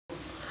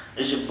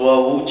It's your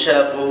boy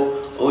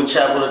Chapo, old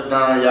Chapo the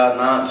Don. Y'all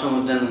now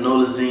tuned in to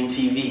Nolazine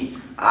TV.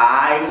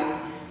 Aight?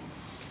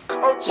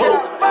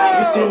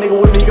 You see a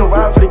nigga with me, he gon'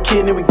 ride for the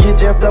kid, then we get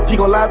jumped up, he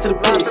gon' lie to the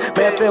pigs.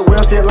 Bad fat, we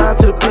don't say a line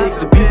to the pigs.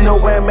 The people know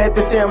where I'm at,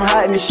 they say I'm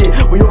hiding this shit.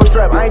 We over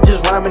strap, I ain't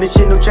just rhyming this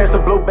shit, no chance to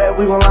blow back,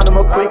 we gon' line them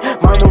up quick.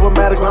 Mind over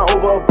matter, grind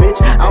over a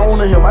bitch. I don't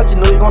know him, I just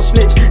know he gon'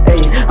 snitch.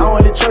 Ayy, I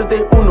don't really trust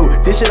they uno.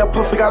 This shit I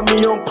puff, got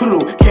me on Pluto.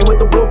 Came with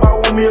the blow, I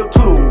want me a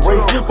Tudo.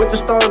 Race with the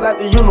stars out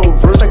the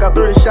universe. I got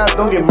 30 shots,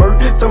 don't get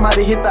murked.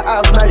 Somebody hit the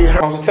odds, now they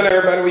hurt. So tell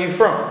everybody where you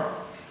from.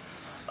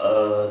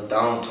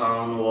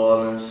 Downtown New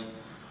Orleans.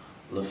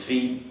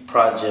 Lafitte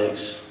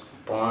Projects,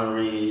 born and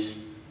raised,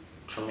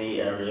 Tremay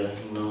area,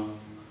 you know.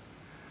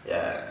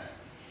 Yeah,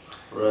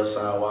 real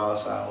side, wild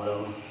side,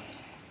 whatever.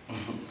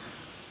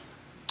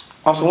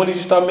 So when did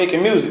you start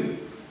making music?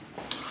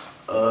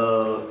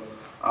 I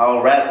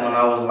would rap when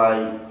I was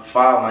like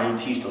 5. My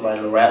auntie used to write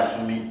little raps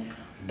for me,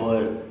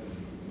 but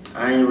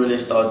I ain't really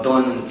start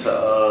doing it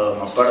until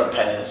my brother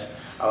passed.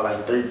 I was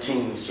like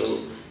 13, so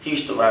he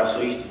used to rap,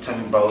 so he used to tell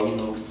me about, you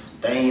know,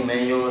 dang,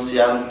 man, you don't see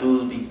how them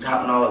dudes be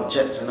hopping all the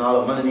jets and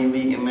all the money they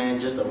making, man,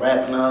 just the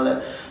rap and all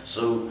that.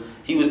 So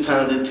he was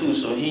talented too,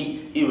 so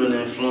he really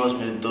influenced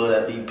me to do it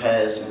after he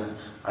passed, and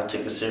I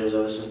take a series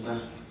of it since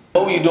then.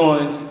 What were you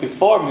doing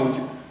before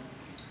music?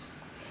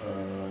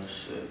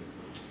 Shit.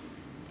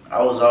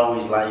 I was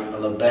always like a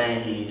little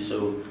band head,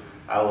 so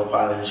I was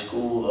probably in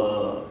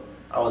school,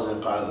 I was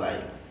in probably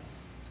like,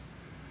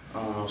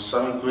 I don't know,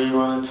 7th grade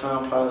around the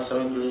time, probably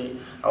 7th grade.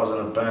 I was in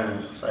a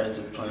band, so I used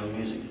to play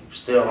music,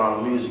 still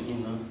around music, you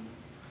know,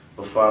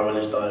 before I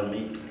really started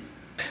making it.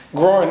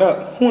 Growing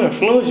up, who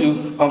influenced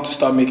you to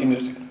start making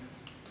music?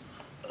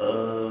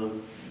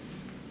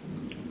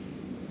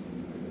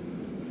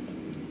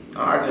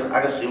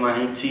 I can see my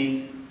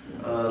auntie,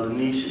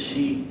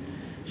 Lanisha,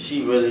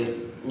 she really,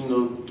 you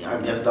know, I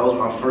guess that was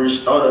my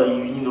first start of,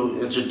 you know,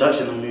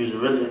 introduction to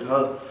music, really,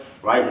 her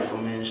writing for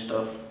me and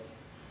stuff.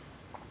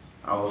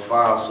 I was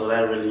 5, so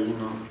that really, you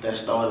know, that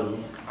started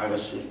me, I can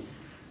see.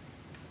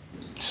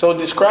 So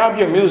describe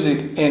your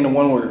music in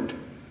one word.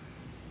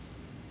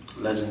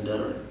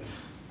 Legendary.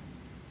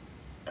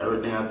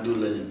 Everything I do,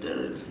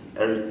 legendary.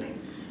 Everything.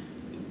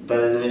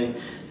 Better than,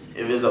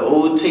 if it's the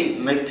old tape,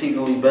 next tape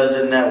gonna be better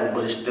than that one,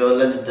 but it's still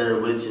legendary,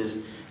 but it's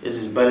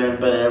just better and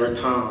better every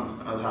time.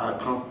 That's how it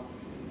come.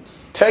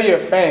 Tell your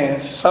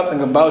fans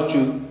something about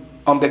you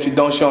that you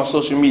don't show on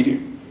social media.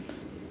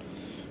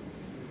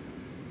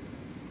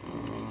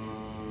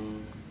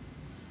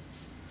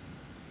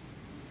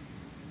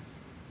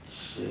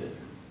 Shit.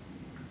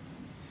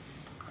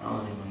 I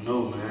don't even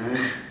know,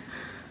 man.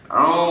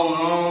 I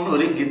don't know.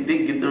 They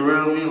get the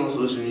real me on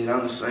social media.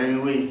 I'm the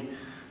same way.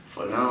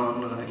 Fuck, I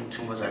don't know. Ain't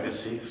too much I can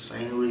say.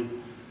 Same way.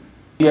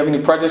 You have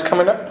any projects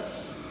coming up?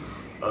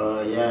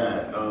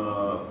 Yeah.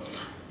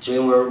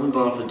 January. We're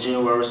going for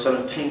January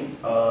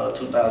 17th,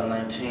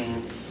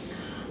 2019.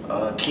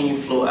 King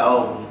Flow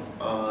album.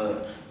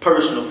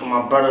 Personal for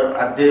my brother.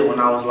 I did it when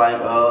I was like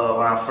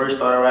when I first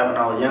started rapping.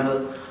 I was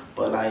younger.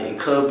 But like it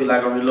could be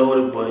like a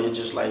reloaded, but it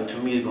just like to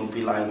me it's gonna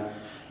be like,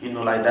 you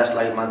know, like that's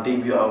like my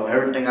debut album.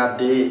 Everything I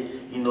did,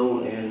 you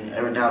know, and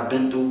everything I've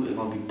been through is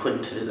gonna be put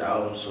into this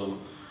album, so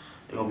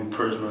it's gonna be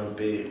personal and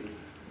big.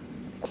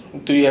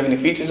 Do you have any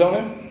features on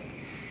it?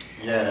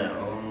 Yeah,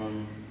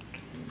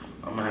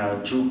 I'm gonna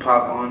have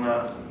Tupac on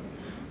there,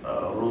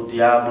 Ro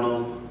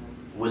Diablo,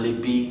 Willie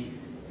B,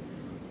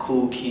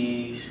 Cool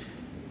Keys,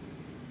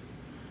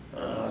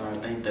 and I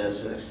think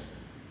that's it.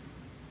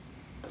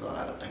 That's all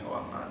I can think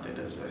about now. I think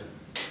that's it.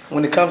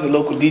 When it comes to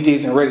local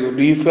DJs and radio,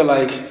 do you feel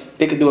like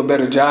they could do a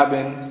better job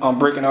in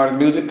breaking artist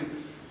music?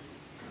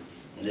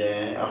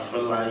 Yeah, I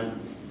feel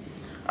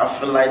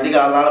like they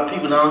got a lot of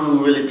people down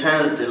who really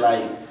talented.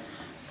 Like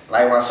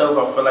myself,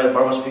 I feel like if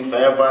I'm gonna speak for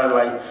everybody,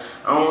 like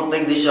I don't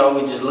think they should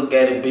always just look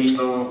at it based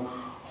on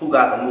who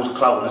got the most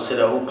clout instead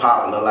of who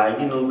popular. Like,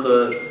 you know,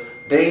 cause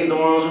they ain't the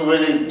ones who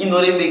really, you know,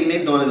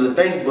 they doing the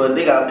thing, but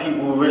they got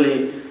people who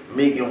really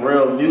making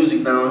real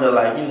music down here,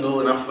 like, you know,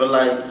 and I feel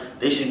like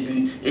they should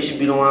be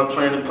the ones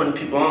playing and putting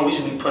people on. We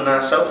should be putting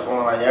ourselves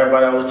on. Like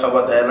everybody always talk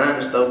about the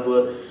Atlanta stuff,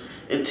 but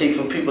it takes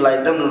for people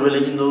like them to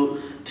really, you know,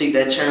 take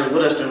that chance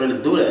with us to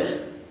really do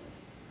that.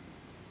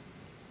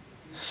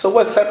 So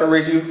what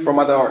separates you from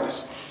other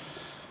artists?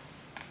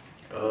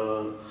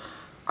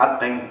 I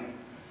think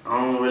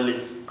I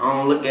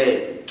don't look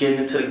at getting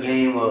into the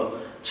game or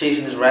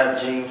chasing this rap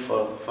gene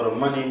for the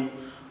money,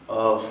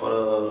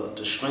 for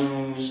the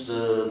streams,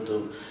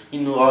 the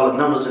you know, all the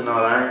numbers and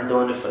all. I ain't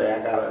doing it for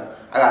that.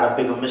 I got a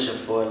bigger mission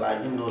for it.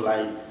 Like, you know,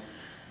 like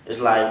it's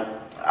like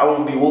I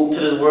want to be woke to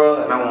this world,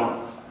 and I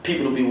want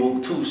people to be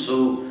woke too.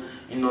 So,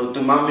 you know,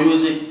 through my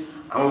music,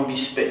 I want to be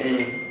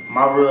spitting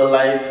my real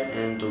life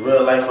and the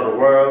real life of the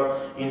world.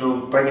 You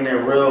know, bringing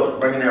that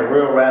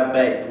real rap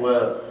back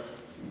where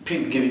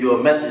people give you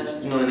a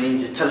message. You know, and they ain't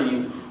just telling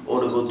you,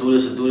 or to go do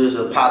this,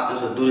 or pop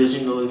this, or do this.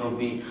 You know, it's gonna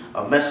be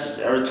a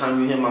message. Every time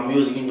you hear my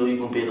music, you know you're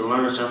gonna be able to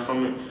learn something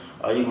from it.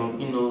 Or you're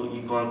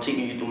gonna take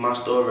you through my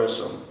story or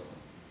something.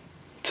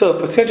 To a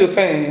potential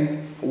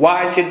fan,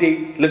 why should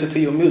they listen to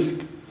your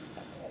music?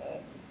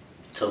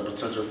 to a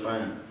potential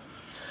fan.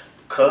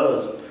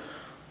 Because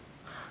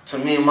to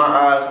me, in my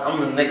eyes,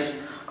 I'm the next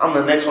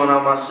one out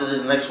of my city,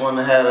 the next one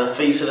to have the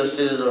face of the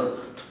city to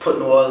put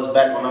New Orleans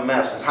back on the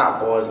map since Hot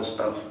Boys and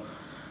stuff.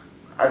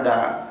 I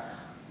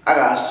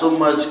got so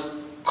much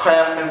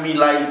craft in me,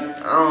 like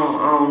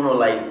I don't know,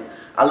 like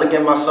I look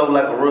at myself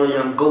like a real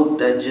young goat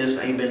that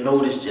just ain't been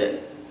noticed yet.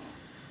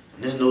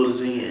 And this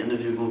Nolazine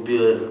interview gonna be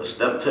a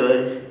step to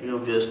it. It's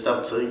gonna be a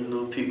step to, you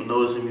know, people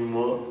noticing me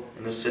more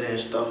in the city and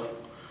stuff.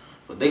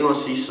 But they gonna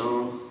see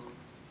soon.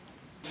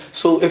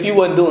 So if you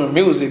wasn't doing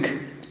music,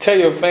 tell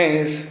your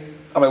fans,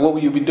 I mean, what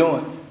would you be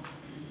doing?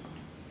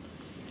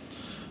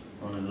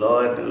 On the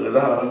Lord knows,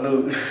 I don't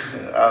know.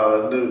 I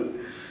don't know.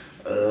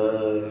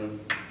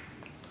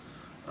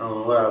 I don't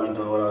know what I'll be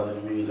doing with all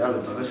this music. I've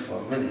been doing this for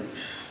a minute.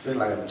 This is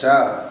like a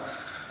job.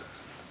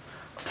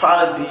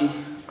 Probably be,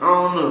 I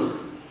don't know.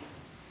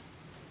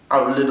 I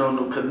really don't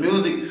know, cause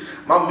music,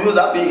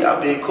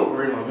 I be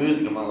incorporating my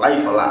music in my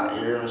life a lot,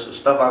 you know. So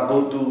stuff I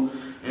go through,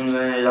 you know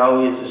what I'm saying,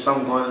 always just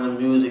something going in the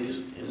music.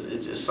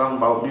 It's just something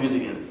about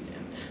music and you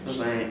know what I'm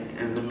saying,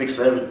 and the mix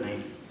of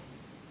everything.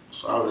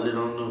 So I really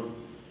don't know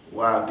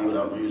why I be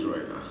without music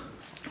right now.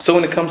 So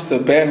when it comes to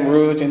Baton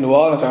Rouge and New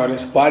Orleans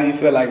artists, why do you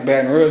feel like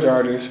Baton Rouge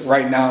artists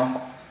right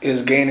now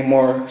is gaining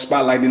more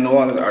spotlight than New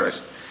Orleans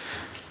artists?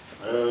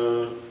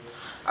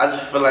 I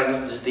just feel like it's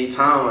just their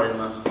time right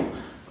now.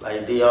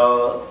 Like they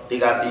got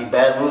the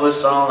Baton Rouge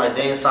song, like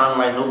they ain't sounding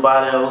like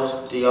nobody else.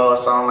 They all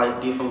sound like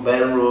they from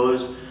Baton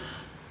Rouge.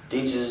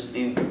 They just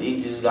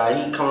got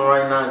heat coming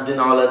right now, and then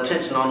all the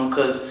attention on them,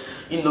 cause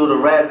you know the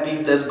rap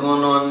beef that's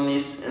going on in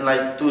this, and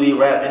like through the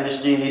rap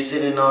industry, and they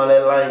sitting all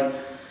that, like,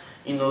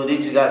 you know, they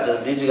just got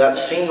the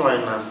scene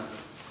right now.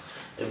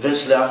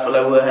 Eventually, I feel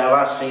like we'll have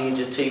our scene,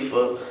 just take for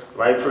the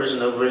right person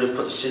to really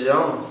put the city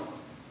on.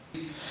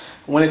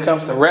 When it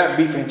comes to rap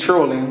beef and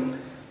trolling,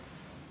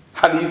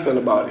 how do you feel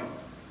about it?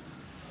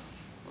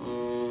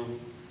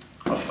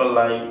 I feel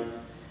like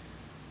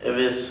if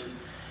it's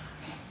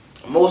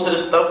most of the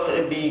stuff,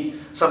 it be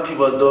some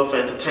people are doing for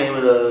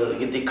entertainment,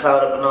 get their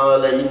clout up and all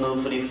that, you know,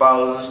 for their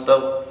followers and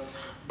stuff.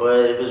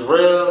 But if it's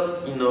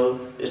real, you know,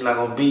 it's not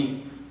gonna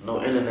be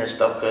no internet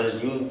stuff,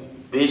 cause you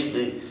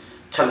basically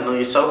telling on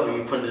yourself if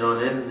you put it on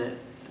the internet.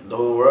 The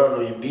whole world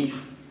know you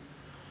beef.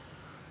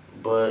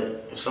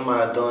 But if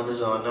somebody doing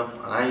this on them,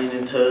 I ain't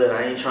into it.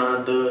 I ain't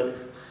trying to do it.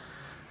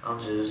 I'm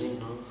just, you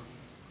know,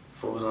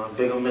 focused on a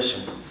bigger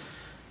mission.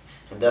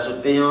 And that's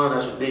what they on.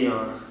 That's what they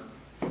on.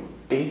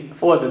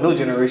 For the new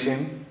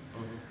generation,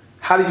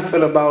 how do you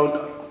feel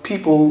about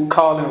people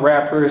calling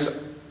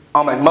rappers,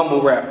 like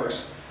mumble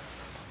rappers?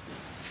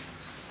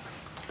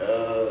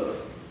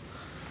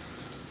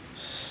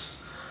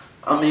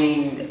 I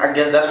mean, I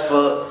guess that's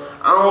for.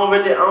 I don't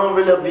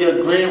really be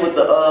agreeing with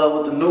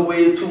the new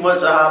wave too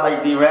much of how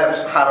like the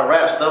raps, how the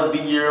rap stuff be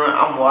here.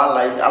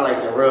 I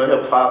like the real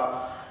hip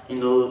hop, you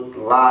know,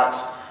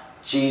 locks,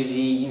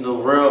 Jeezy, you know,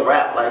 real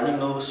rap, like, you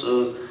know.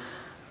 So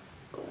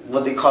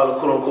what they call the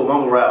quote unquote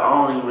mumble rap,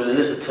 I don't even really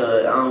listen to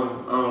it. I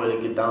don't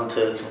really get down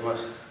to it too much.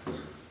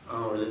 I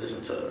don't really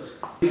listen to it.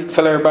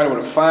 Tell everybody where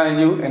to find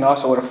you and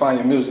also where to find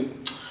your music.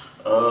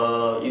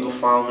 You can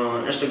find me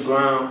on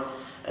Instagram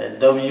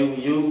at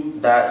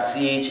wu.chapo,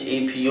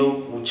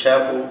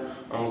 Chapo.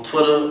 On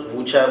Twitter,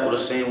 Wu Chapo, the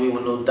same way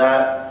with no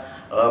dot.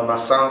 My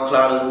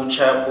SoundCloud is Wu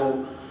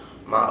Chapo.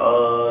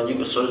 You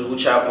can search Wu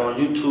Chapo on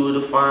YouTube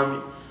to find me.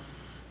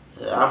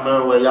 I'm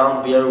everywhere. Y'all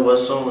gonna be everywhere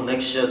soon.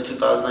 Next year,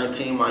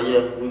 2019, my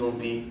year, we gonna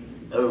be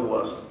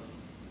everywhere.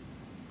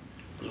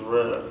 It's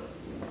real.